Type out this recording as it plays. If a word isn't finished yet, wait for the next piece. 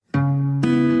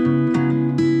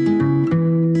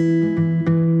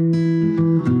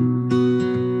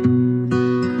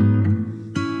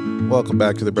welcome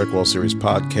back to the Brickwall Series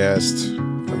podcast.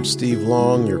 I'm Steve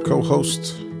Long, your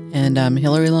co-host. And I'm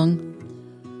Hillary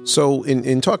Long. So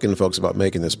in talking to folks about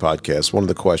making this podcast, one of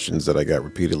the questions that I got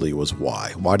repeatedly was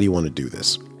why? Why do you want to do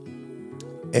this?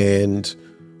 And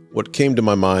what came to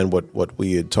my mind, what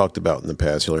we had talked about in the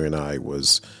past, Hillary and I,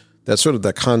 was that sort of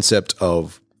the concept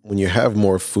of when you have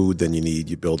more food than you need,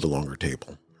 you build a longer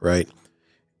table, right?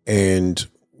 And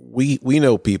we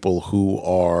know people who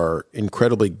are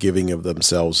incredibly giving of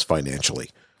themselves financially.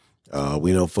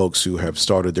 We know folks who have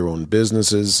started their own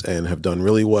businesses and have done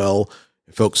really well,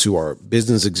 folks who are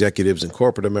business executives in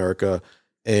corporate America,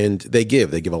 and they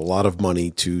give a lot of money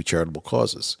to charitable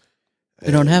causes.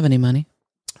 We don't have any money.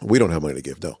 We don't have money to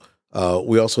give, no.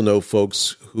 We also know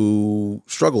folks who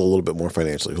struggle a little bit more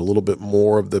financially, a little bit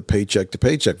more of the paycheck to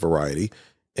paycheck variety,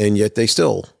 and yet they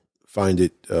still find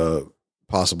it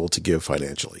possible to give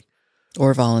financially.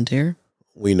 Or volunteer.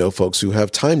 We know folks who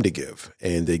have time to give,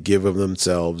 and they give of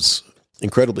themselves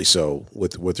incredibly so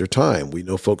with their time. We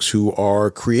know folks who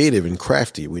are creative and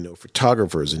crafty. We know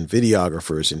photographers and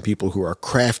videographers and people who are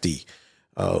crafty,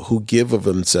 who give of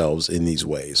themselves in these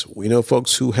ways. We know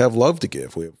folks who have love to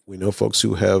give. We know folks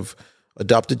who have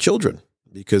adopted children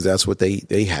because that's what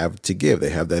they have to give. They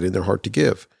have that in their heart to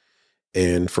give.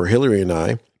 And for Hillary and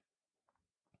I,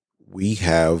 we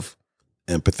have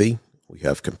empathy, we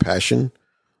have compassion,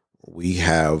 we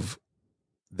have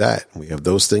that. We have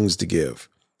those things to give.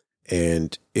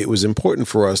 And it was important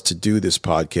for us to do this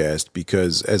podcast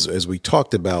because as we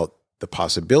talked about the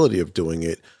possibility of doing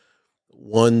it,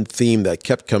 one theme that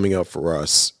kept coming up for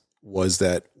us was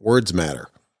that words matter.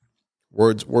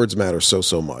 Words matter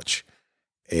so much.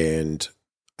 And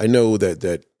I know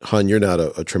that Hun, you're not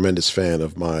a tremendous fan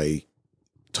of my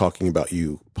talking about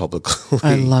you publicly.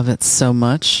 I love it so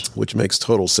much. Which makes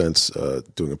total sense,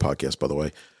 doing a podcast, by the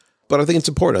way. But I think it's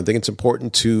important. I think it's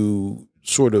important to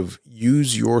sort of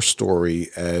use your story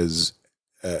as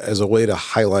a way to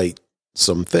highlight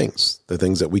some things, the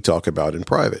things that we talk about in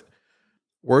private.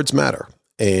 Words matter.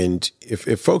 And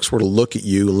if folks were to look at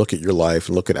you and look at your life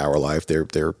and look at our life, they're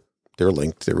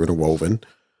linked, they're interwoven.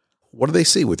 What do they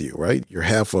see with you, right? You're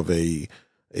half of a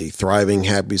thriving,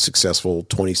 happy, successful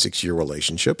 26-year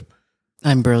relationship.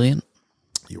 I'm brilliant.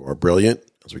 You are brilliant,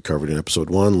 as we covered in episode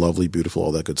 1. Lovely, beautiful,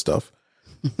 all that good stuff.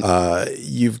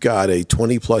 You've got a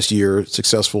 20-plus year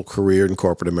successful career in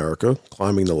corporate America,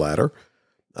 climbing the ladder.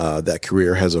 That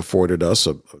career has afforded us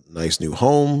a nice new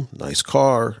home, nice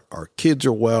car. Our kids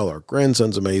are well. Our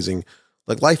grandson's amazing.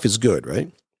 Like, life is good,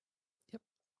 right? Yep.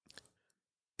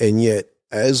 And yet,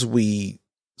 as we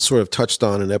sort of touched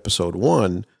on in episode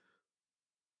 1,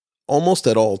 almost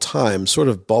at all times, sort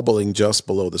of bubbling just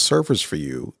below the surface for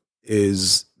you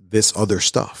is this other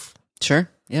stuff. Sure.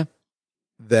 Yeah.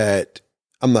 That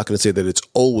I'm not going to say that it's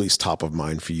always top of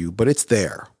mind for you, but it's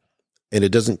there. And it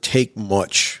doesn't take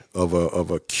much of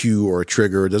a cue or a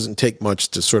trigger. It doesn't take much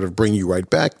to sort of bring you right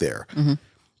back there. Mm-hmm.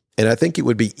 And I think it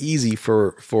would be easy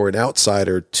for an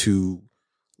outsider to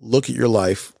look at your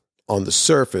life on the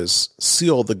surface, see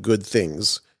all the good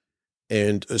things,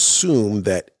 and assume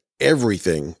that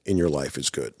everything in your life is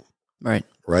good. Right.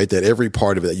 Right? That every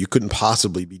part of it, that you couldn't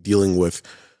possibly be dealing with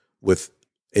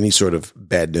any sort of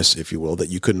badness, if you will, that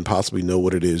you couldn't possibly know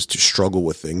what it is to struggle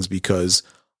with things because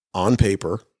on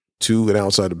paper, to an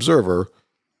outside observer,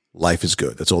 life is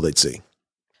good. That's all they'd see.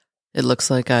 It looks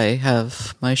like I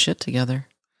have my shit together.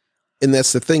 And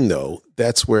that's the thing, though.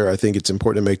 That's where I think it's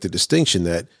important to make the distinction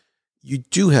that you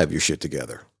do have your shit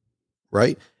together,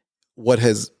 right? What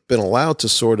has been allowed to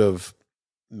sort of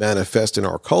manifest in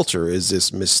our culture is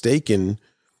this mistaken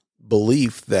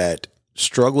belief that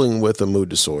struggling with a mood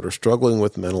disorder, struggling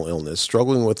with mental illness,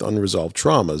 struggling with unresolved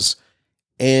traumas,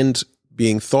 and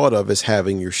being thought of as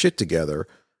having your shit together,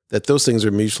 that those things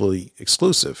are mutually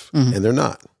exclusive, and they're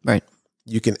not. Right.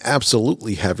 You can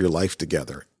absolutely have your life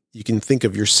together. You can think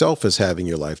of yourself as having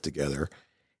your life together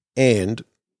and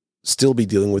still be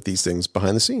dealing with these things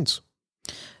behind the scenes.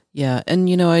 Yeah. And,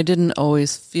 I didn't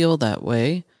always feel that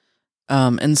way.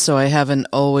 And so I haven't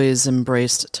always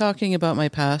embraced talking about my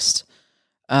past.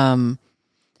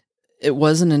 It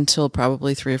wasn't until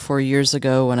probably 3 or 4 years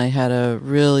ago when I had a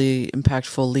really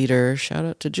impactful leader, shout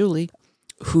out to Julie,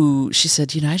 who she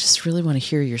said, I just really want to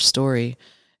hear your story.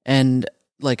 And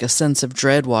like a sense of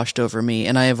dread washed over me.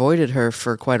 And I avoided her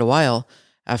for quite a while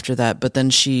after that. But then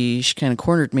she kind of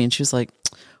cornered me and she was like,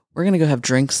 we're going to go have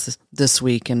drinks this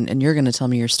week and you're going to tell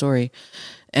me your story.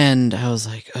 And I was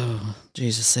like, oh,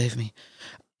 Jesus, save me.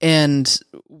 And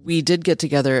we did get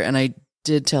together and I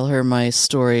did tell her my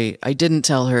story. I didn't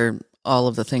tell her all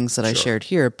of the things that I shared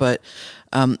here, but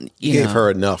you gave her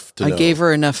enough to know. I gave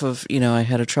her enough of, I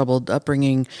had a troubled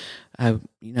upbringing.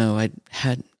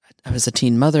 I was a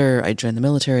teen mother. I joined the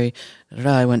military.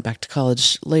 I went back to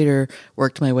college later,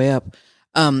 worked my way up.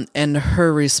 And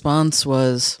her response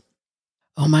was,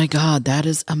 "Oh my God, that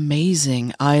is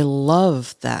amazing. I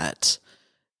love that."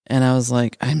 And I was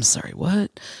like, "I'm sorry,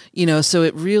 what?" So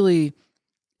it really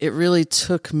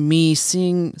took me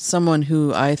seeing someone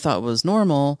who I thought was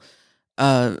normal,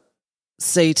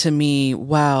 say to me,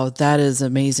 "Wow, that is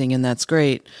amazing. And that's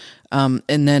great." And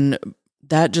then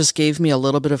that just gave me a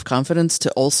little bit of confidence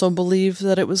to also believe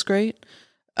that it was great.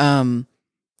 And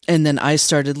then I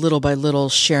started little by little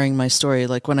sharing my story.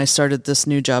 Like when I started this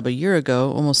new job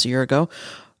almost a year ago,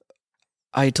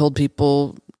 I told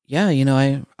people, yeah,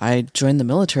 I joined the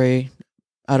military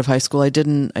out of high school. I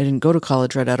didn't go to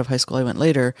college right out of high school. I went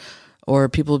later. Or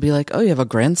people would be like, "Oh, you have a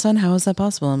grandson? How is that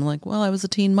possible?" I'm like, "Well, I was a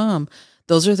teen mom."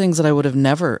 Those are things that I would have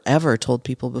never, ever told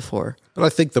people before. But I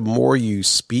think the more you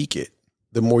speak it,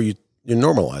 the more you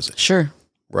normalize it. Sure.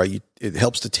 Right? It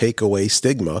helps to take away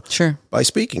stigma by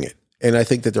speaking it. And I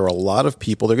think that there are a lot of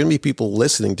people, there are going to be people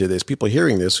listening to this, people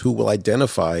hearing this, who will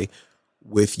identify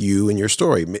with you and your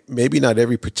story. Maybe not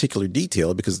every particular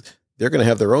detail, because they're going to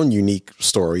have their own unique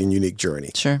story and unique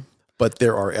journey. Sure. But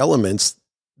there are elements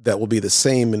that will be the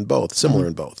same in both, similar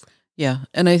in both. Yeah.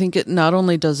 And I think it not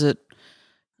only does it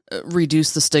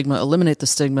reduce the stigma, eliminate the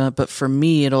stigma, but for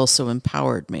me, it also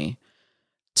empowered me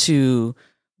to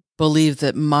believe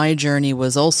that my journey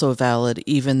was also valid,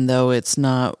 even though it's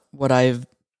not what I've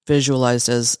visualized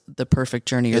as the perfect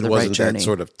journey or the right journey. That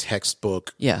sort of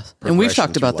textbook. Yeah. And we've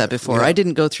talked about that before. Yeah. I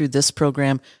didn't go through this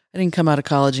program. I didn't come out of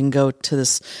college and go to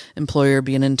this employer,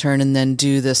 be an intern, and then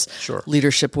do this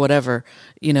leadership, whatever.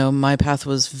 My path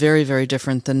was very, very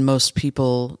different than most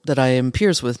people that I am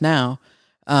peers with now.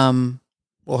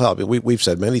 Well, we've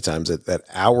said many times that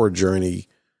our journey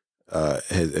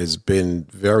has been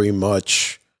very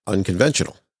much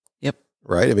unconventional. Yep.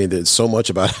 Right? I mean, there's so much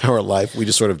about our life. We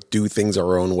just sort of do things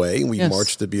our own way. We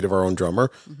march to the beat of our own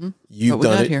drummer. Mm-hmm. You've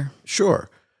done it here. Sure.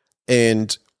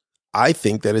 And I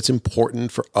think that it's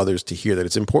important for others to hear that.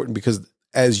 It's important because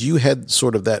as you had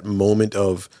sort of that moment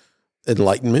of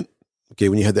enlightenment, okay,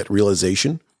 when you had that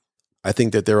realization, I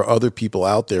think that there are other people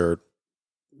out there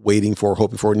waiting for,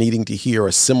 hoping for, needing to hear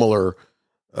a similar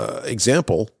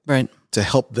example, right, to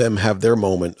help them have their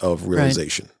moment of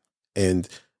realization. Right. And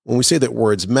when we say that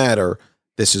words matter,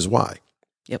 this is why.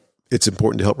 Yep. It's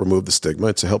important to help remove the stigma.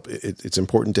 It's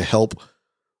important to help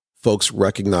folks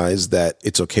recognize that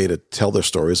it's okay to tell their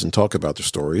stories and talk about their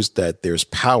stories, that there's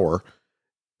power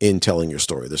in telling your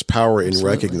story. There's power in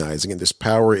recognizing it. There's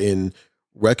power in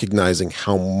recognizing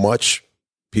how much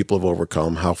people have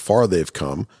overcome, how far they've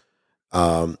come.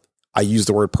 I use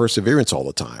the word perseverance all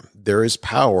the time. There is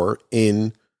power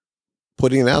in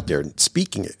putting it out there and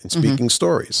speaking it and speaking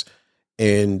stories.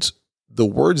 And the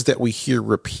words that we hear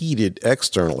repeated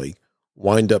externally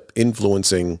wind up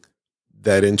influencing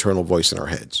that internal voice in our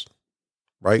heads,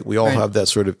 right? We all have that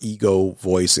sort of ego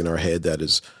voice in our head that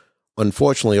is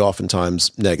unfortunately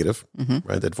oftentimes negative,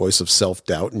 right? That voice of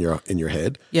self-doubt in your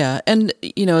head. Yeah. And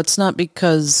it's not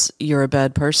because you're a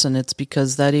bad person. It's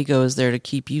because that ego is there to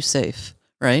keep you safe,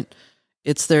 right?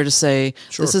 It's there to say,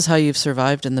 this is how you've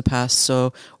survived in the past.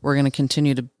 So we're going to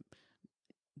continue to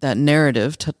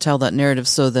tell that narrative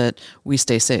so that we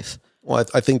stay safe. Well,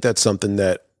 I think that's something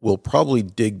that we'll probably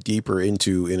dig deeper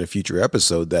into in a future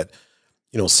episode, that,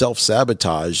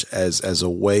 self-sabotage as a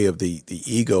way of the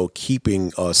ego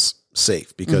keeping us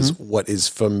safe, because what is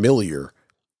familiar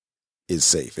is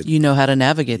safe. You know how to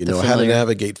navigate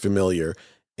familiar.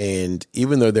 And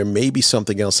even though there may be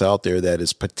something else out there that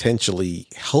is potentially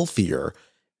healthier,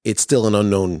 it's still an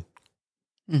unknown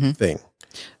thing.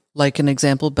 Like an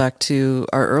example back to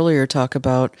our earlier talk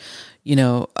about,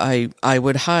 I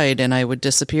would hide and I would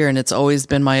disappear, and it's always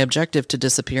been my objective to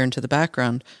disappear into the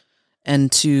background,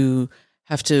 and to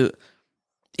have to,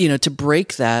 to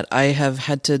break that, I have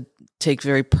had to take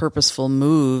very purposeful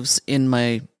moves in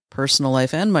my personal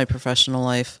life and my professional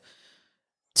life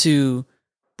to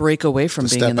break away from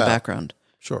being in the background.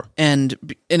 Sure. And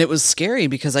it was scary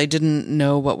because I didn't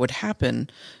know what would happen,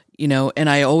 and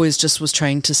I always just was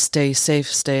trying to stay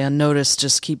safe, stay unnoticed,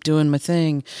 just keep doing my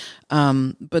thing.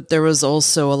 But there was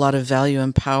also a lot of value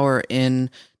and power in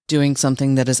doing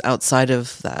something that is outside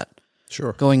of that.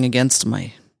 Sure. Going against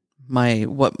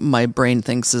what my brain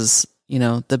thinks is,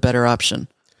 the better option.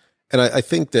 And I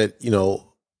think that,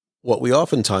 what we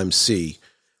oftentimes see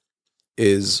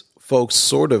is folks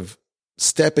sort of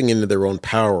stepping into their own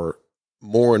power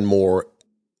more and more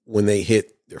when they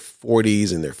hit their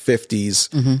 40s and their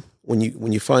 50s. When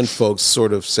you find folks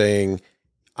sort of saying,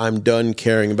 I'm done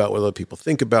caring about what other people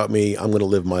think about me. I'm going to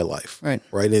live my life. Right.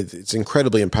 Right. It's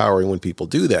incredibly empowering when people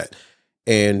do that.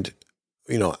 And,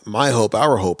 my hope,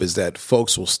 our hope is that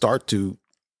folks will start to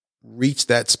reach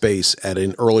that space at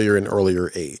an earlier and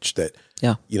earlier age that,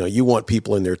 you want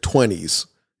people in their 20s,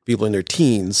 people in their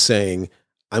teens saying,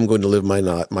 I'm going to live my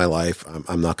life.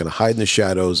 I'm not going to hide in the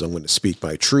shadows. I'm going to speak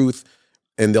my truth.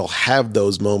 And they'll have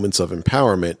those moments of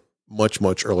empowerment much,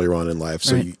 much earlier on in life.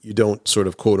 So you don't sort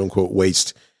of quote unquote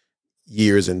waste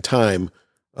years and time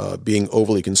being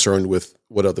overly concerned with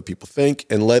what other people think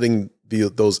and letting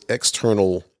those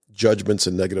external judgments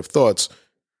and negative thoughts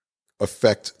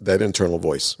affect that internal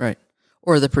voice. Right.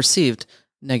 Or the perceived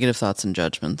negative thoughts and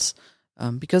judgments.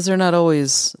 Because they're not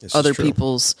always other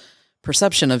people's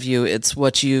perception of you. It's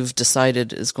what you've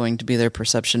decided is going to be their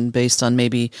perception based on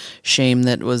maybe shame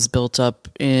that was built up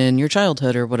in your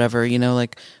childhood or whatever.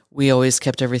 Like we always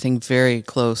kept everything very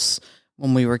close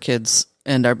when we were kids,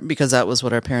 and because that was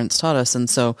what our parents taught us. And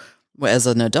so as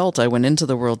an adult, I went into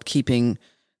the world keeping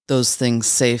those things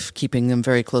safe, keeping them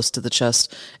very close to the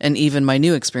chest. And even my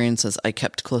new experiences, I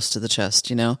kept close to the chest,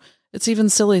 It's even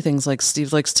silly things like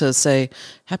Steve likes to say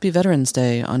 "Happy Veterans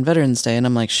Day" on Veterans Day, and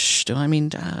I'm like, "Shh! Don't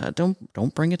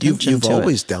bring attention to it." You've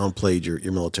always downplayed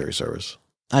your military service.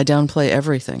 I downplay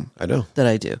everything. I know that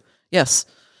I do. Yes,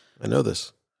 I know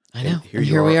this. I know. And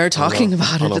here we are talking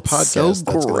about it. It's so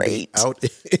great. Out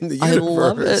in the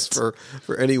universe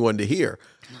for anyone to hear.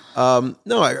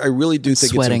 No, I really do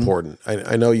think it's important.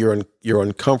 I know you're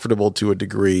uncomfortable to a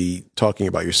degree talking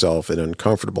about yourself and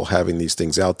uncomfortable having these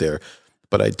things out there.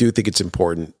 But I do think it's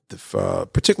important,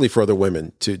 particularly for other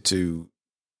women, to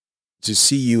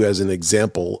see you as an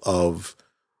example of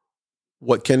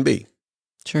what can be.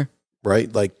 Sure.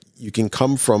 Right? Like you can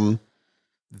come from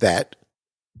that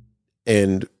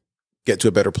and get to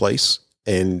a better place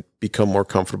and become more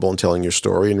comfortable in telling your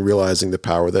story and realizing the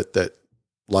power that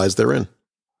lies therein.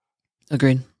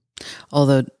 Agreed.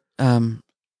 Although I'm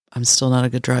still not a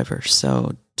good driver,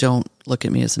 so don't look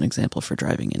at me as an example for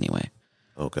driving anyway.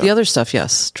 Okay. The other stuff,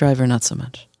 yes. Driver, not so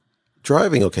much.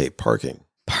 Driving, okay. Parking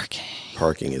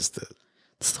is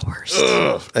it's the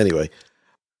worst. Anyway,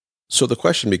 so the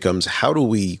question becomes, how do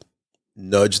we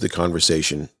nudge the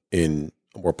conversation in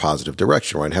a more positive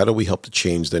direction, right? How do we help to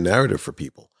change the narrative for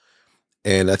people?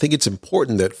 And I think it's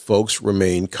important that folks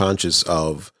remain conscious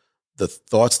of the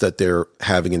thoughts that they're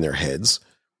having in their heads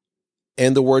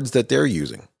and the words that they're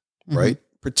using, right?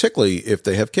 Particularly if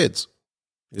they have kids.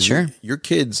 Sure. Your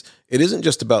kids, it isn't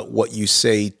just about what you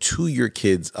say to your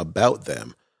kids about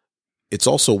them. It's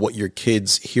also what your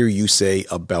kids hear you say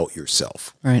about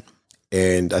yourself. Right.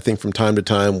 And I think from time to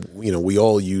time, we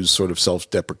all use sort of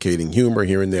self-deprecating humor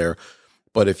here and there.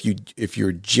 But if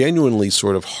you're genuinely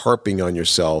sort of harping on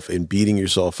yourself and beating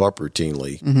yourself up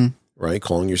routinely, right?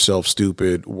 Calling yourself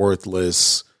stupid,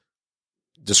 worthless,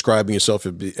 describing yourself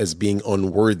as being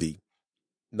unworthy,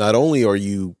 not only are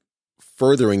you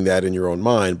furthering that in your own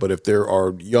mind, but if there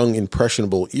are young,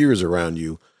 impressionable ears around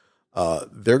you,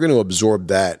 they're going to absorb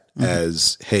that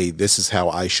as, hey, this is how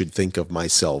I should think of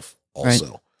myself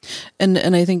also. Right.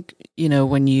 And I think,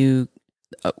 when you,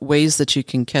 ways that you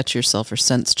can catch yourself or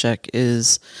sense check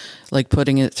is like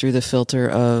putting it through the filter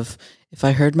of, if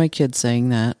I heard my kids saying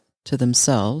that to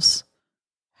themselves,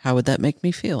 how would that make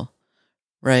me feel?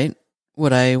 Right?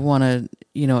 Would I want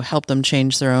to, help them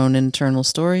change their own internal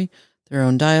story, their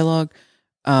own dialogue?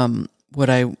 Would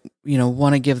I,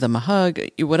 want to give them a hug,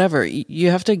 whatever? You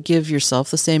have to give yourself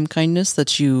the same kindness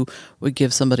that you would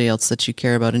give somebody else that you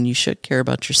care about. And you should care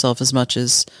about yourself as much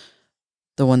as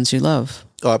the ones you love.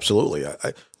 Oh, absolutely.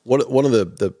 One of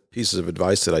the pieces of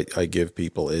advice that I give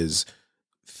people is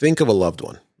think of a loved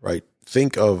one, right?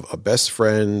 Think of a best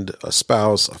friend, a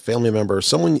spouse, a family member,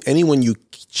 anyone you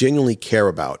genuinely care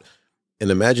about, and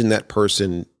imagine that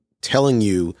person telling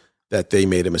you that they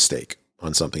made a mistake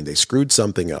on something. They screwed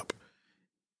something up.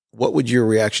 What would your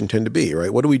reaction tend to be,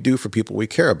 right? What do we do for people we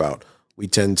care about? We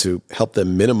tend to help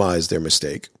them minimize their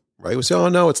mistake, right? We say, oh,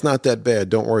 no, it's not that bad.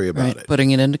 Don't worry about it.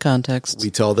 Putting it into context. We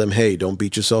tell them, hey, don't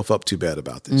beat yourself up too bad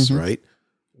about this, right?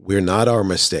 We're not our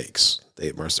mistakes.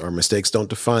 Our mistakes don't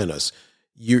define us.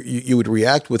 You would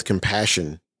react with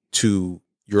compassion to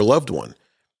your loved one.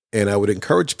 And I would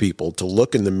encourage people to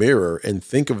look in the mirror and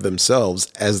think of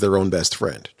themselves as their own best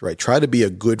friend, right? Try to be a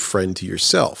good friend to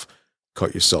yourself.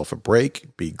 Cut yourself a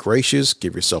break, be gracious,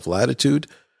 give yourself latitude.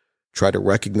 Try to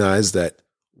recognize that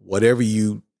whatever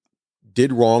you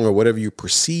did wrong or whatever you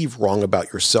perceive wrong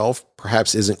about yourself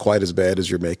perhaps isn't quite as bad as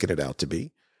you're making it out to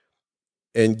be.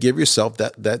 And give yourself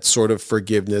that sort of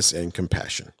forgiveness and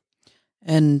compassion.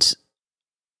 And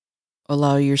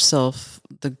allow yourself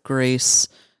the grace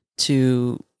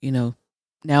to,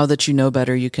 now that you know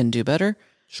better, you can do better.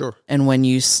 Sure. And when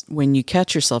you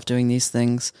catch yourself doing these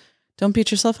things, don't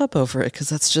beat yourself up over it, because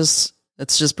that's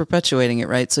just perpetuating it,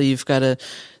 right? So you've got to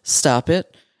stop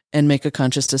it and make a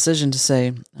conscious decision to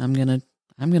say, I'm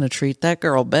gonna treat that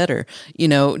girl better.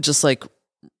 Just like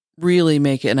really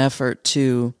make an effort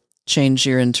to change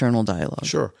your internal dialogue.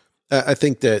 Sure. I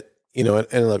think that,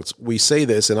 and look, we say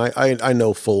this, and I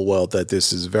know full well that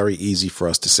this is very easy for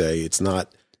us to say. It's not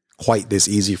quite this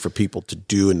easy for people to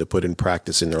do and to put in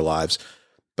practice in their lives.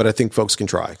 But I think folks can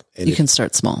try. And you can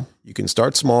start small. You can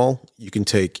start small. You can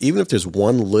take, even if there's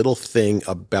one little thing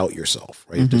about yourself,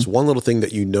 right? If there's one little thing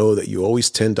that that you always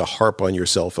tend to harp on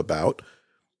yourself about,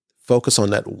 focus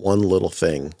on that one little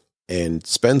thing and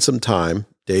spend some time,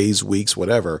 days, weeks,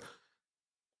 whatever,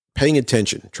 paying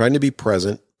attention, trying to be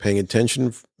present, paying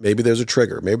attention. Maybe there's a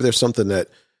trigger. Maybe there's something that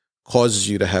causes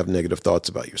you to have negative thoughts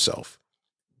about yourself.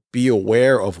 Be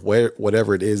aware of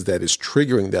whatever it is that is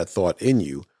triggering that thought in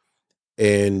you,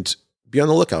 and be on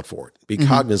the lookout for it. Be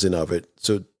cognizant of it.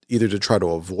 So either to try to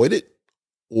avoid it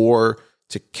or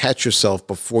to catch yourself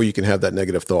before you can have that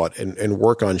negative thought, and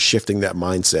work on shifting that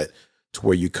mindset to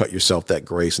where you cut yourself that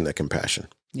grace and that compassion.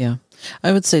 Yeah.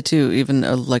 I would say too, even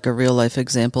like a real life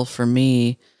example for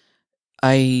me,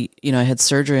 I had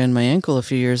surgery on my ankle a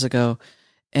few years ago,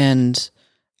 and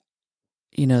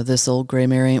this old gray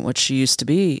Mary ain't what she used to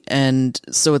be. And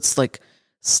so it's like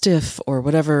stiff or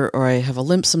whatever, or I have a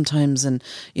limp sometimes, and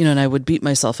and I would beat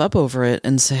myself up over it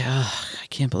and say, oh, I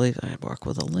can't believe I walk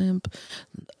with a limp.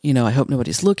 I hope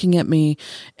nobody's looking at me.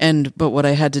 But what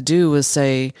I had to do was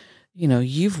say,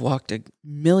 you've walked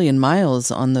 1,000,000 miles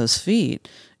on those feet.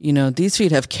 These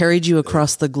feet have carried you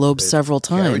across the globe several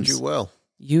times. Carried you well.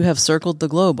 You have circled the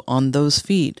globe on those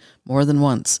feet more than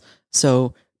once.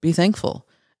 So be thankful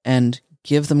and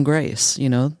give them grace.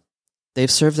 They've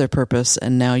served their purpose,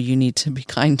 and now you need to be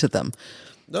kind to them.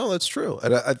 No, that's true.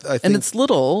 And I think, and it's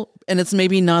little, and it's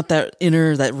maybe not that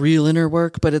real inner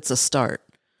work, but it's a start.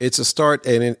 It's a start,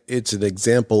 and it's an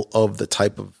example of the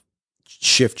type of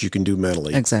shift you can do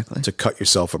mentally. Exactly. To cut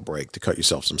yourself a break, to cut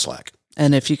yourself some slack.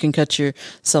 And if you can cut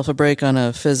yourself a break on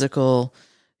a physical,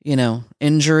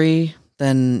 injury,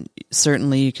 then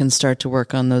certainly you can start to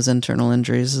work on those internal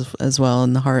injuries as well,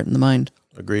 in the heart and the mind.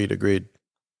 Agreed.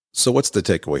 So what's the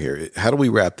takeaway here? How do we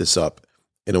wrap this up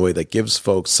in a way that gives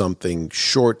folks something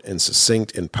short and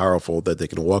succinct and powerful that they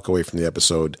can walk away from the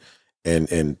episode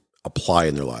and apply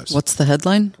in their lives? What's the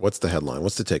headline? What's the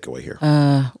takeaway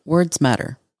here? Words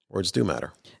matter. Words do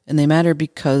matter. And they matter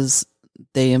because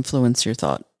they influence your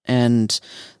thought. And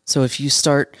so if you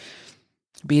start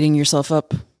beating yourself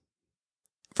up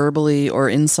verbally or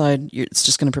inside, it's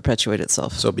just going to perpetuate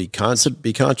itself. So be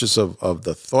conscious of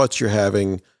the thoughts you're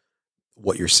having,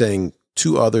 what you're saying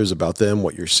to others about them,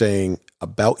 what you're saying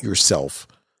about yourself,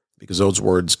 because those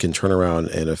words can turn around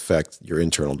and affect your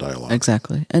internal dialogue.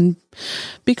 Exactly. And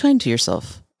be kind to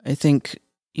yourself. I think,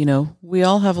 we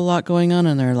all have a lot going on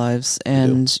in our lives,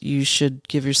 and you should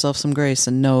give yourself some grace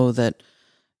and know that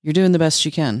you're doing the best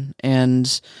you can,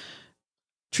 and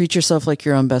treat yourself like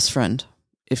your own best friend.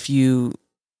 If you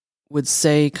would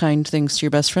say kind things to your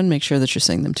best friend, make sure that you're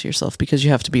saying them to yourself, because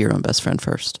you have to be your own best friend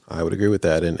first. I would agree with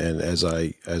that. And as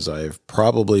I've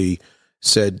probably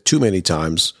said too many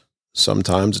times,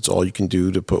 sometimes it's all you can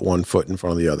do to put one foot in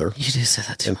front of the other. You do say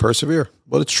that too. And persevere.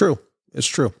 But it's true. It's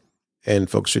true. And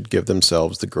folks should give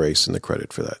themselves the grace and the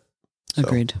credit for that. So,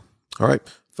 agreed. All right,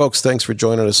 folks, thanks for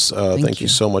joining us. Thank you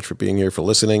so much for being here, for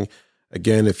listening.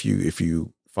 Again, if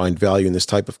you find value in this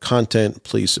type of content,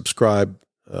 please subscribe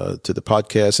to the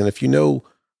podcast. And if you know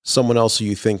someone else who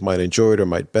you think might enjoy it or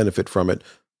might benefit from it,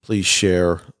 please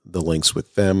share the links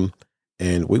with them.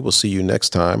 And we will see you next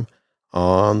time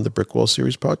on the Brickwall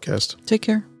Series podcast. Take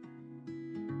care.